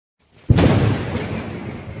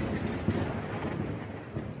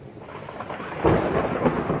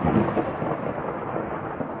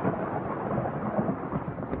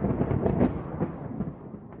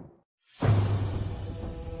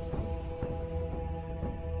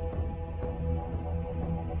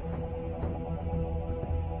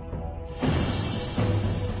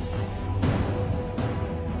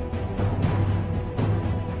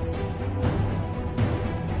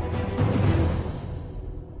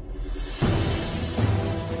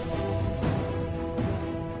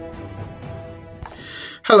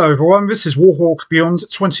Hello everyone, this is Warhawk Beyond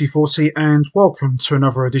 2040 and welcome to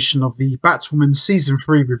another edition of the Batwoman Season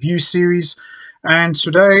 3 review series. And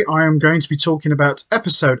today I am going to be talking about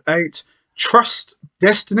Episode 8, Trust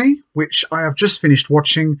Destiny, which I have just finished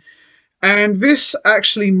watching. And this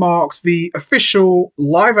actually marked the official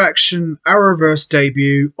live-action Arrowverse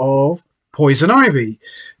debut of Poison Ivy.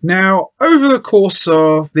 Now, over the course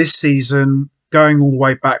of this season, going all the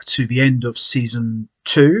way back to the end of Season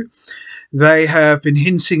 2, they have been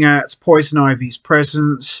hinting at Poison Ivy's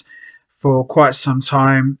presence for quite some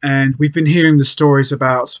time, and we've been hearing the stories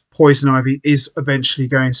about Poison Ivy is eventually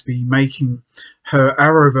going to be making her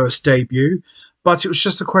Arrowverse debut, but it was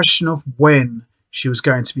just a question of when she was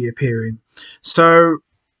going to be appearing. So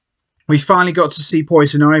we finally got to see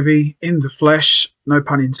Poison Ivy in the flesh, no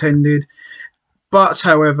pun intended, but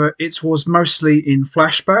however, it was mostly in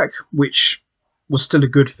flashback, which was still a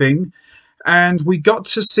good thing. And we got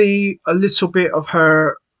to see a little bit of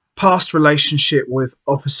her past relationship with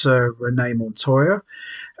Officer Renee Montoya.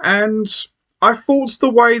 And I thought the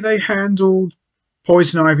way they handled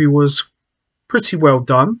Poison Ivy was pretty well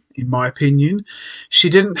done, in my opinion. She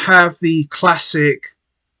didn't have the classic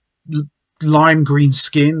lime green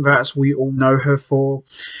skin that we all know her for.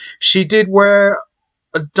 She did wear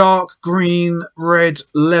a dark green, red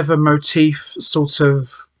leather motif sort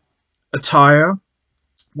of attire,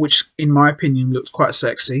 which in my opinion looked quite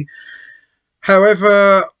sexy.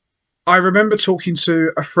 However, I remember talking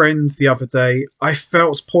to a friend the other day. I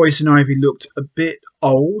felt Poison Ivy looked a bit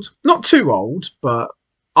old. Not too old, but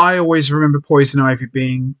I always remember Poison Ivy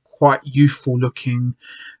being quite youthful looking,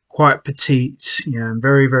 quite petite, and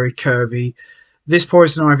very, very curvy. This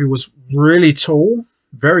Poison Ivy was really tall,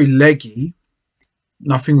 very leggy.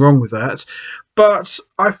 Nothing wrong with that. But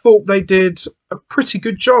I thought they did a pretty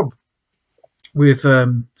good job with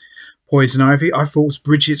Poison Ivy. I thought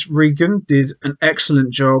Bridget Regan did an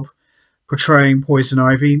excellent job portraying Poison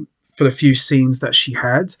Ivy for the few scenes that she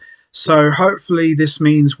had. So hopefully this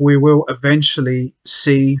means we will eventually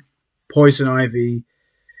see Poison Ivy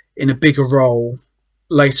in a bigger role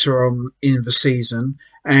later on in the season.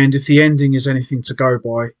 And if the ending is anything to go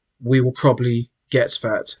by, we will probably get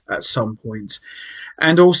that at some point.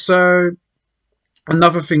 And also,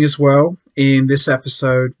 another thing as well in this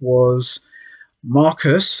episode was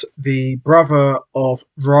Marcus, the brother of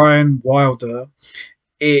Ryan Wilder.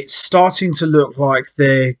 It's starting to look like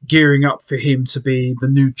they're gearing up for him to be the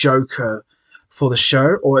new Joker for the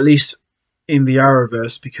show, or at least in the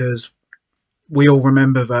Arrowverse, because we all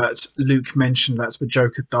remember that Luke mentioned that the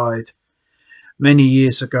Joker died many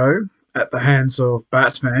years ago at the hands of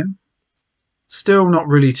Batman. Still not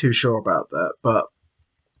really too sure about that, but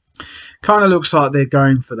kind of looks like they're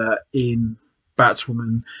going for that in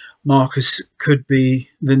Batwoman. Marcus could be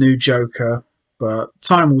the new Joker, but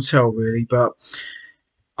time will tell, really. But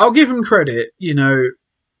I'll give him credit.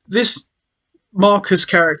 This Marcus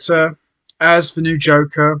character as the new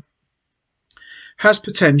Joker has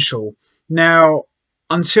potential. Now,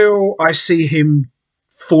 until I see him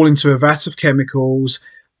fall into a vat of chemicals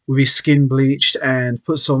with his skin bleached and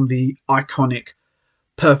puts on the iconic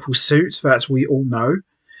purple suit that we all know,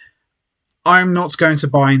 I'm not going to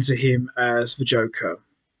buy into him as the Joker.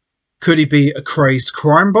 Could he be a crazed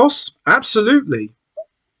crime boss? Absolutely.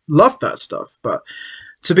 Love that stuff. But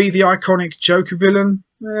to be the iconic Joker villain?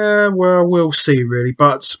 Well, we'll see, really.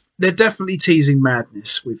 But they're definitely teasing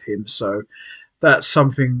madness with him, so that's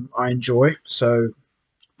something I enjoy. So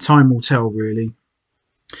time will tell, really.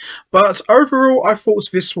 But overall, I thought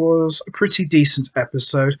this was a pretty decent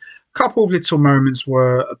episode. A couple of little moments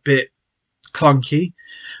were a bit clunky.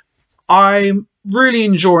 I'm really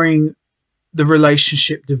enjoying the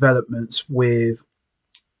relationship development with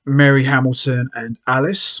Mary Hamilton and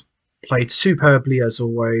Alice, played superbly as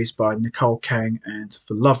always by Nicole Kang and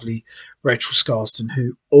the lovely Rachel Scarsden,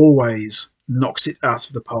 who always knocks it out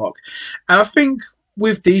of the park. And I think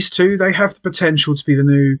with these two, they have the potential to be the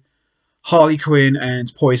new Harley Quinn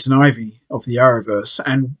and Poison Ivy of the Arrowverse,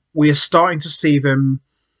 and we are starting to see them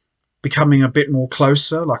becoming a bit more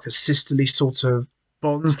closer, like a sisterly sort of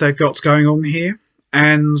bonds they've got going on here.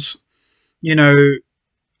 And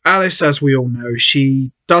Alice, as we all know,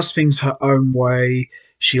 she does things her own way.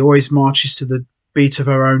 She always marches to the beat of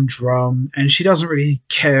her own drum, and she doesn't really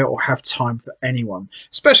care or have time for anyone,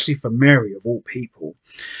 especially for Mary, of all people.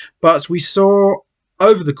 But we saw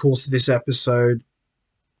over the course of this episode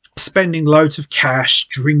spending loads of cash,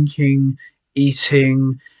 drinking,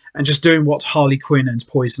 eating, and just doing what Harley Quinn and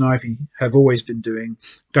Poison Ivy have always been doing,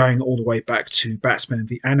 going all the way back to Batman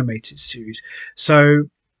the Animated Series. So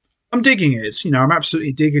I'm digging it. I'm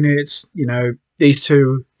absolutely digging it. These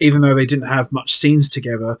two, even though they didn't have much scenes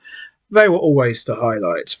together, they were always the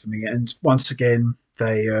highlight for me. And once again,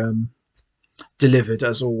 they delivered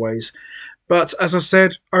as always. But as I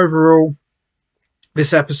said, overall,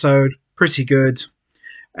 this episode pretty good,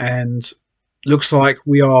 and looks like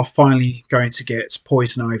we are finally going to get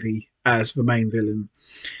Poison Ivy as the main villain,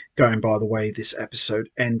 going by the way this episode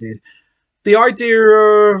ended. The idea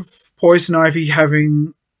of Poison Ivy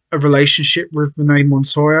having a relationship with Renee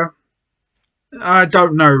Montoya, I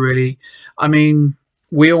don't know really. I mean,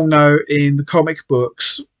 we all know in the comic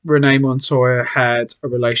books, Renee Montoya had a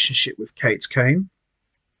relationship with Kate Kane.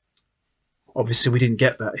 Obviously, we didn't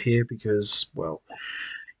get that here because, well,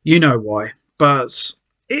 you know why. But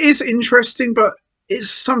it is interesting, but it's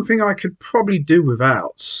something I could probably do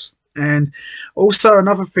without. And also,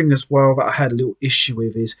 another thing as well that I had a little issue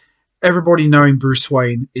with is everybody knowing Bruce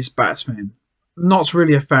Wayne is Batman. Not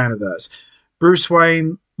really a fan of that. Bruce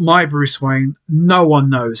Wayne, my Bruce Wayne, no one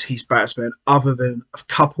knows he's Batman other than a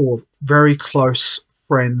couple of very close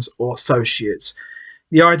friends or associates.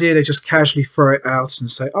 The idea they just casually throw it out and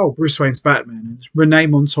say, "Oh, Bruce Wayne's Batman," and Renee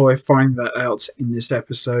Montoya find that out in this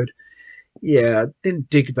episode. Yeah, didn't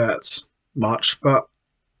dig that much, but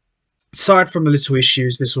aside from the little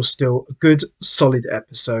issues, this was still a good, solid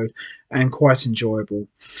episode and quite enjoyable.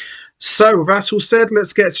 So, with that all said,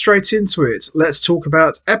 let's get straight into it. Let's talk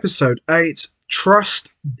about episode 8,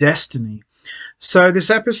 Trust Destiny. So, this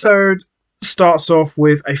episode starts off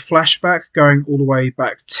with a flashback going all the way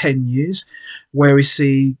back 10 years, where we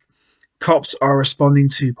see cops are responding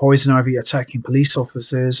to Poison Ivy attacking police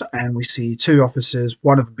officers, and we see two officers,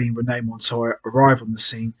 one of them being Renee Montoya, arrive on the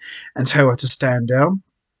scene and tell her to stand down.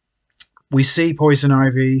 We see Poison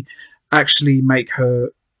Ivy actually make her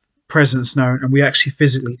presence known, and we actually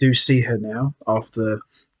physically do see her now after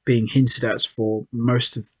being hinted at for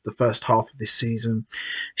most of the first half of this season.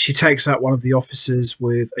 She takes out one of the officers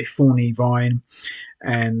with a thorny vine,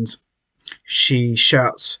 and she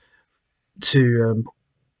shouts to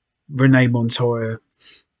Renee Montoya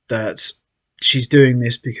that she's doing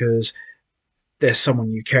this because there's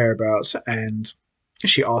someone you care about, and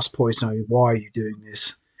she asks Poison Ivy, "Why are you doing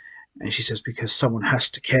this?" And she says, "Because someone has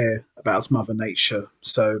to care about Mother Nature."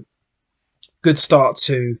 So, good start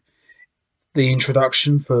to the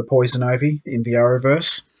introduction for Poison Ivy in the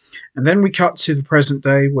Arrowverse. And then we cut to the present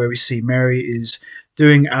day where we see Mary is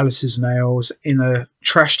doing Alice's nails in a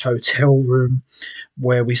trashed hotel room,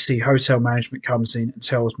 where we see hotel management comes in and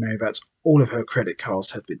tells Mary that all of her credit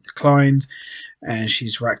cards have been declined and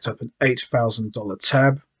she's racked up an $8,000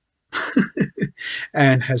 tab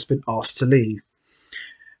and has been asked to leave.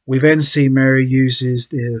 We then see Mary uses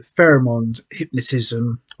the pheromone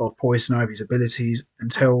hypnotism of Poison Ivy's abilities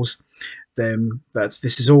and tells them that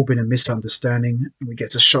this has all been a misunderstanding, and we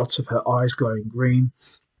get a shot of her eyes glowing green.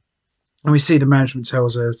 And we see the management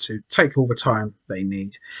tells her to take all the time they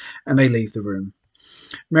need, and they leave the room.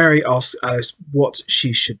 Mary asks Alice what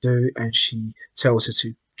she should do, and she tells her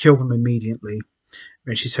to kill them immediately.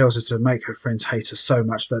 And she tells her to make her friends hate her so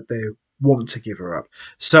much that they want to give her up.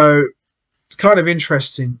 So it's kind of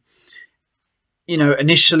interesting. You know,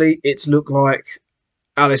 initially it looked like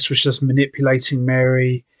Alice was just manipulating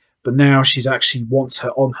Mary, but now she's actually wants her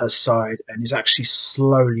on her side and is actually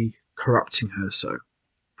slowly corrupting her. So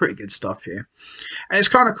pretty good stuff here. And it's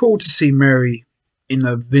kind of cool to see Mary in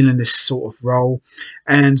a villainous sort of role.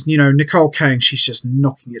 And, you know, Nicole Kane, she's just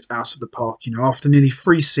knocking it out of the park. You know, after nearly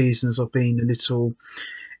 3 seasons of being a little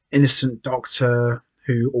innocent doctor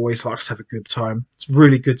who always likes to have a good time, it's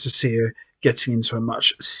really good to see her getting into a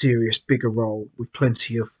much serious, bigger role with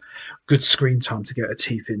plenty of good screen time to get her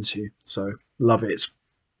teeth into. So, love it.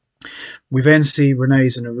 We then see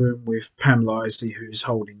Renee's in a room with Pamela Isley, who's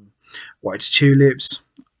holding white tulips.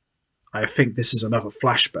 I think this is another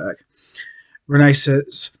flashback. Renee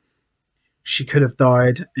says she could have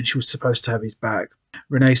died and she was supposed to have his back.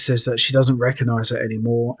 Renee says that she doesn't recognise her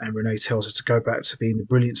anymore, and Renee tells her to go back to being the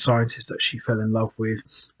brilliant scientist that she fell in love with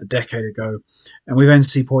a decade ago. And we then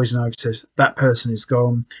see Poison Ivy says that person is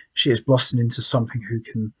gone. She has blossomed into something who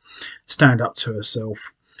can stand up to herself,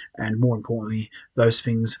 and more importantly, those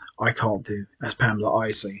things I can't do, as Pamela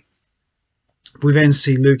Isley. We then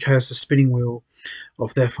see Luke has the spinning wheel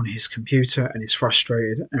of death on his computer and is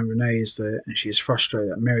frustrated, and Renee is there and she is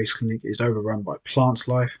frustrated that Mary's clinic is overrun by plant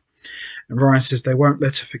life. And Ryan says they won't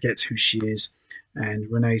let her forget who she is, and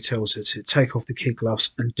Renee tells her to take off the kid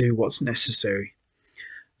gloves and do what's necessary.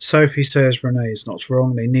 Sophie says Renee is not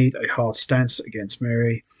wrong, they need a hard stance against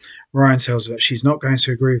Mary. Ryan tells her that she's not going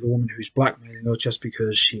to agree with a woman who's blackmailing her just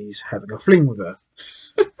because she's having a fling with her.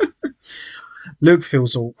 Luke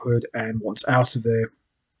feels awkward and wants out of there.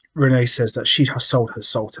 Renee says that she has sold her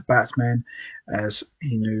soul to Batman, as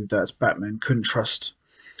he knew that Batman couldn't trust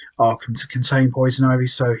Arkham to contain poison ivy,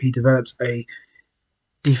 so he developed a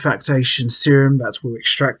defectation serum that will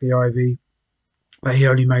extract the ivy, but he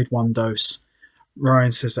only made one dose.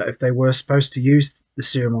 Ryan says that if they were supposed to use the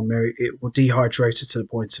serum on Mary, it will dehydrate her to the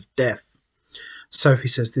point of death. Sophie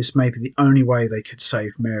says this may be the only way they could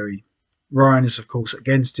save Mary. Ryan is, of course,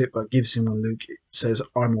 against it, but gives in when Luke says,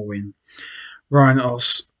 I'm all in. Ryan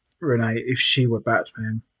asks Renee if she were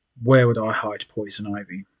Batman, where would I hide poison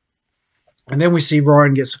ivy? And then we see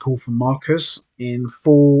Ryan gets a call from Marcus in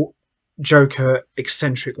full Joker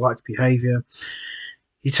eccentric-like behaviour.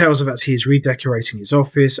 He tells her that he is redecorating his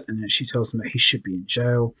office, and then she tells him that he should be in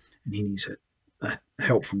jail and he needs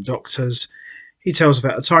help from doctors. He tells her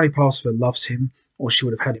that a tiny part of her loves him, or she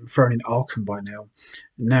would have had him thrown in Arkham by now.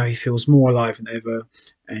 And now he feels more alive than ever,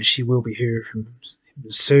 and she will be hearing from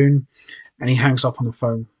him soon. And he hangs up on the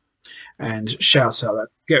phone and shouts out that,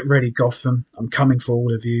 get ready, Gotham, I'm coming for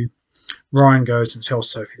all of you. Ryan goes and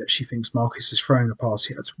tells Sophie that she thinks Marcus is throwing a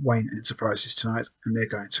party at Wayne Enterprises tonight, and they're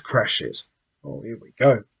going to crash it. Oh, here we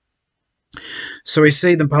go. So we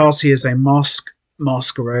see the party as a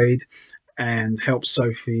masquerade and help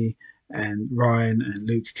Sophie and Ryan and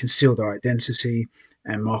Luke conceal their identity.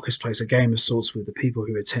 And Marcus plays a game of sorts with the people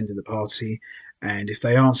who attended the party. And if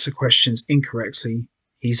they answer questions incorrectly,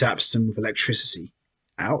 he zaps them with electricity.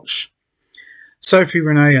 Ouch. Sophie,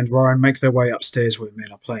 Renee, and Ryan make their way upstairs where the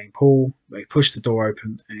men are playing pool. They push the door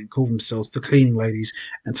open and call themselves the cleaning ladies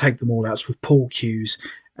and take them all out with pool cues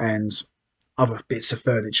and other bits of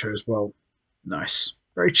furniture as well. Nice.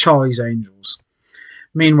 Very Charlie's Angels.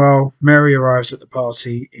 Meanwhile, Mary arrives at the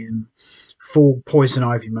party in full poison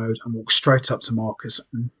ivy mode and walks straight up to Marcus,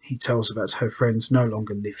 and he tells her that her friends no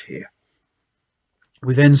longer live here.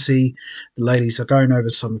 We then see the ladies are going over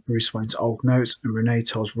some of Bruce Wayne's old notes, and Renee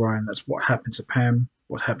tells Ryan that what happened to Pam,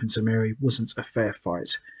 what happened to Mary, wasn't a fair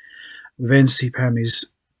fight. We then see Pam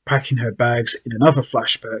is packing her bags in another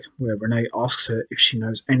flashback where Renee asks her if she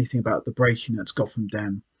knows anything about the break-in at Gotham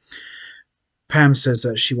Dam. Pam says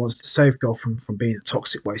that she wants to save Gotham from being a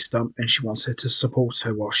toxic waste dump, and she wants her to support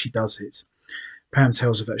her while she does it. Pam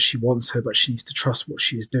tells her that she wants her, but she needs to trust what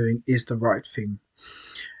she is doing is the right thing.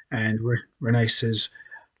 And Renee says,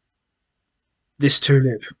 this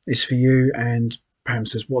tulip is for you, and Pam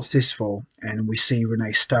says, what's this for? And we see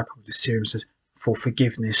Renee stab her with the serum and says, for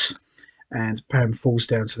forgiveness. And Pam falls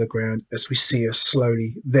down to the ground as we see her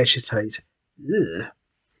slowly vegetate. Ugh.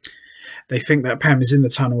 They think that Pam is in the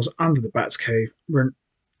tunnels under the Batcave.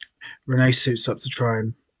 Renee suits up to try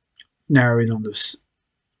and narrow in on the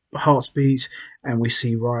heartbeat, and we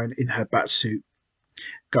see Ryan in her Batsuit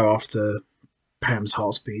go after Pam's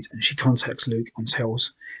heartbeat, and she contacts Luke and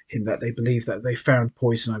tells him that they believe that they found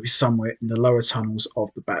poison ivy somewhere in the lower tunnels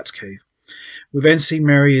of the Batcave. We then see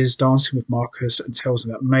Mary is dancing with Marcus and tells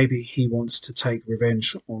him that maybe he wants to take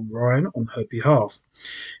revenge on Ryan on her behalf.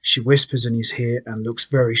 She whispers in his ear and looks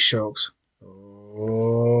very shocked.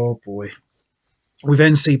 Oh boy. We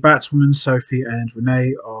then see Batwoman, Sophie, and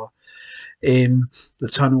Renee are in the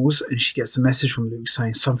tunnels, and she gets a message from Luke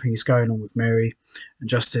saying something is going on with Mary. And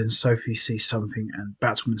just then Sophie sees something and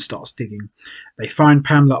Batwoman starts digging. They find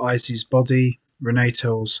Pamela Isley's body. Renee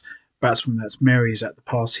tells Batwoman that Mary is at the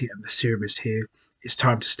party and the serum is here. It's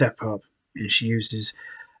time to step up, and she uses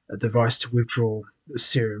a device to withdraw the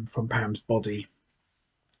serum from Pam's body.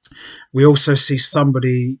 We also see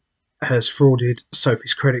somebody has frauded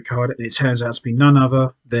Sophie's credit card, and it turns out to be none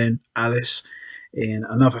other than Alice, in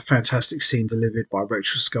another fantastic scene delivered by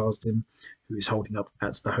Rachel Scarsden, who is holding up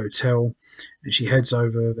at the hotel. And she heads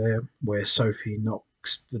over there where Sophie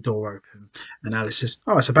knocks the door open, and Alice says,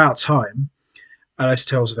 oh, it's about time. Alice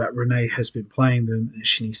tells her that Renee has been playing them and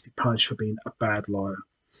she needs to be punished for being a bad liar.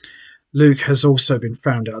 Luke has also been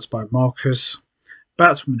found out by Marcus.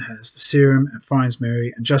 Batwoman has the serum and finds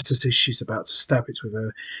Mary, and just as she's about to stab it with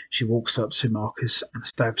her, she walks up to Marcus and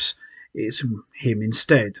stabs him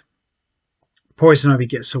instead. Poison Ivy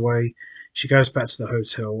gets away. She goes back to the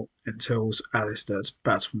hotel and tells Alice that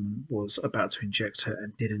Batwoman was about to inject her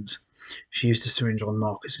and didn't. She used the syringe on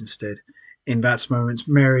Marcus instead. In that moment,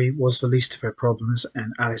 Mary was the least of her problems,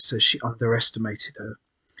 and Alice says she underestimated her.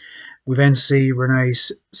 We then see Renee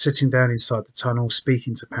sitting down inside the tunnel,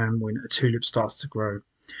 speaking to Pam when a tulip starts to grow.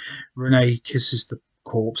 Renee kisses the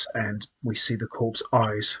corpse, and we see the corpse's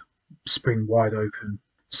eyes spring wide open.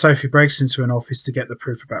 Sophie breaks into an office to get the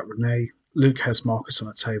proof about Renee. Luke has Marcus on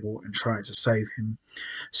a table and trying to save him.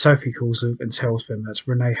 Sophie calls Luke and tells them that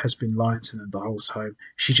Renee has been lying to them the whole time.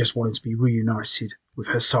 She just wanted to be reunited with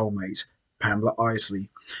her soulmate, Pamela Isley.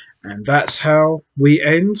 And that's how we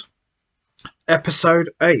end episode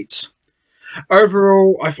 8.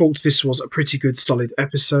 Overall, I thought this was a pretty good solid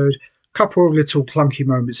episode. Couple of little clunky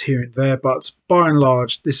moments here and there, but by and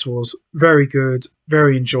large, this was very good,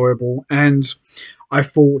 very enjoyable, and I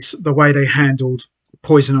thought the way they handled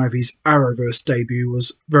Poison Ivy's Arrowverse debut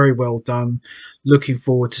was very well done. Looking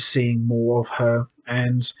forward to seeing more of her,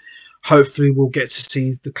 and hopefully, we'll get to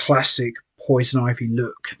see the classic Poison Ivy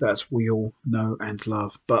look that we all know and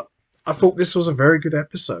love. But I thought this was a very good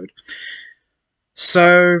episode.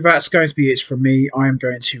 So that's going to be it from me. I am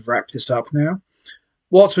going to wrap this up now.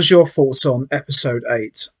 What was your thoughts on episode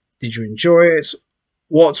 8? Did you enjoy it?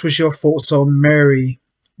 What was your thoughts on Mary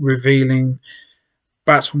revealing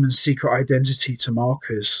Batwoman's secret identity to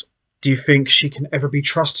Marcus? Do you think she can ever be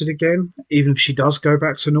trusted again, even if she does go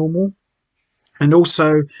back to normal? And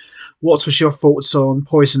also, what was your thoughts on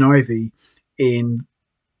Poison Ivy in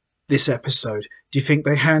this episode? Do you think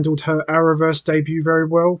they handled her Arrowverse debut very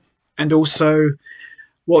well? And also,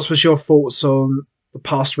 what was your thoughts on the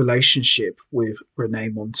past relationship with Renee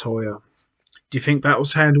Montoya? Do you think that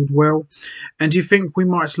was handled well? And do you think we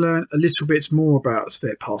might learn a little bit more about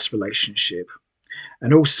their past relationship?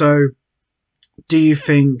 And also, do you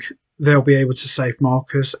think they'll be able to save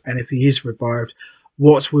Marcus? And if he is revived,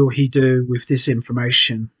 what will he do with this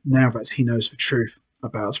information now that he knows the truth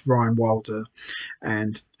about Ryan Wilder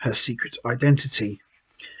and her secret identity?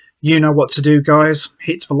 You know what to do, guys.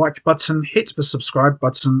 Hit the like button, hit the subscribe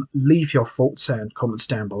button, leave your thoughts and comments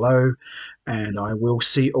down below, and I will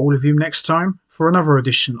see all of you next time for another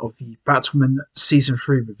edition of the Batwoman Season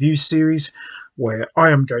 3 review series, where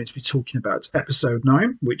I am going to be talking about episode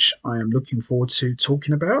 9, which I am looking forward to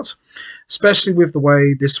talking about, especially with the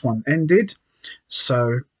way this one ended.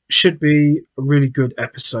 So, should be a really good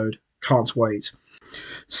episode. Can't wait.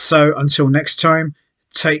 So, until next time,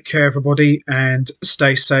 take care, everybody, and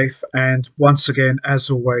stay safe. And once again, as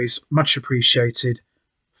always, much appreciated.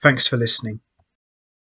 Thanks for listening.